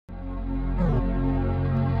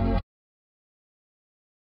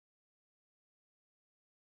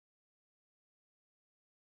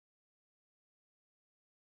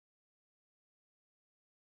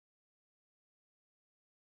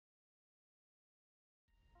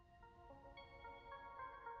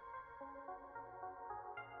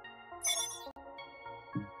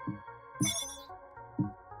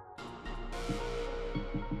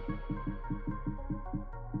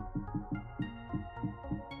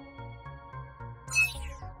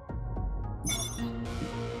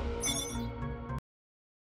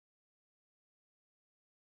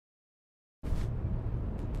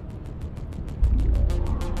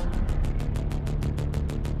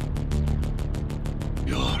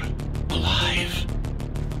You're alive.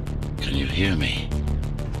 Can you hear me?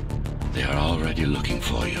 They are already looking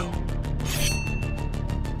for you.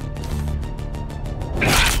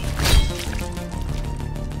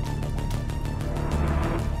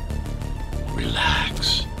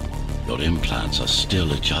 Relax. Your implants are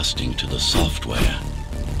still adjusting to the software.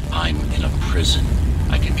 I'm in a prison.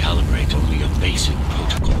 I can calibrate only your basic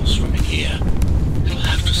protocols from in here. It'll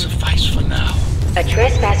have to suffice for now. A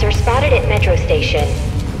trespasser spotted at Metro Station.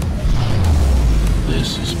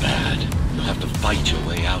 This is bad. You'll have to fight your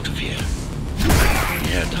way out of here. The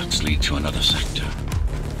air ducts lead to another sector.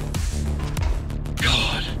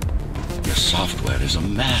 God, your software is a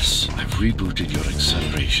mess. I've rebooted your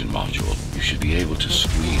acceleration module. You should be able to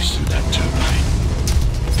squeeze through that turbine.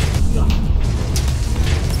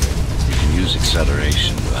 You can use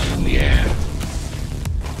acceleration while in the air.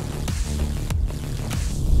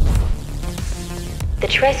 The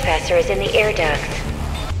trespasser is in the air ducts.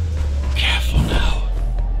 Careful now.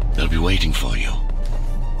 They'll be waiting for you.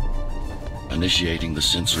 Initiating the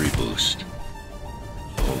sensory boost.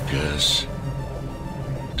 Focus.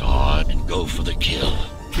 Dodge and go for the kill.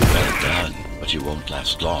 Well done, but you won't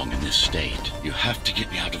last long in this state. You have to get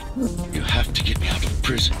me out of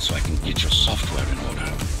prison so I can get your software in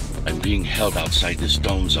order. I'm being held outside this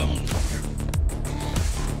dome zone.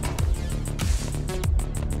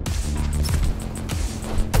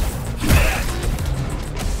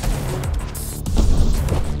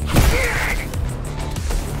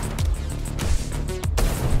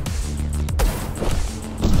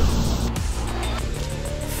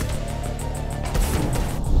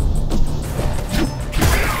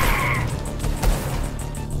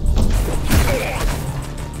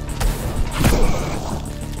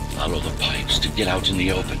 Follow the pipes to get out in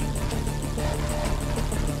the open.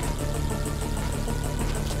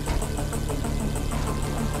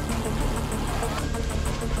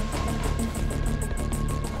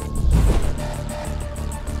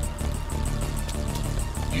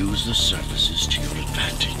 Use the surfaces to your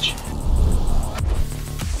advantage.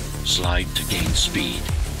 Slide to gain speed.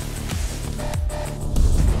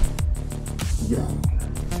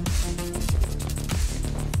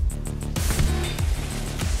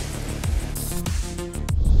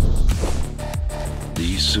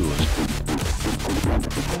 These sewers.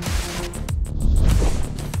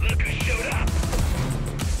 Look who showed up!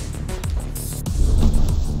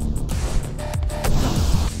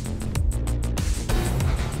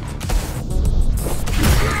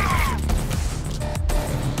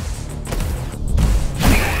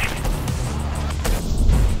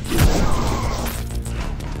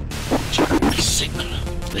 My signal.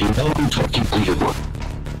 They know I'm talking to you.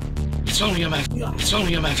 It's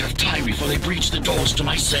only a matter of time before they breach the doors to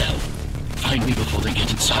my cell. Find me before they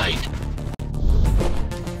get inside.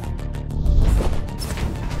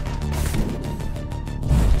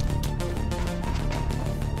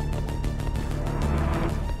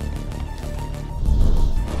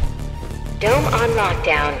 Dome on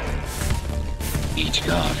lockdown. Each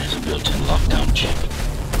guard has a built-in lockdown chip.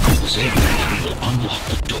 Disabling it will unlock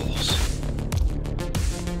the doors.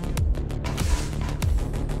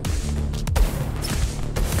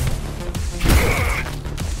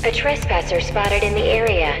 A trespasser spotted in the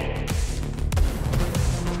area.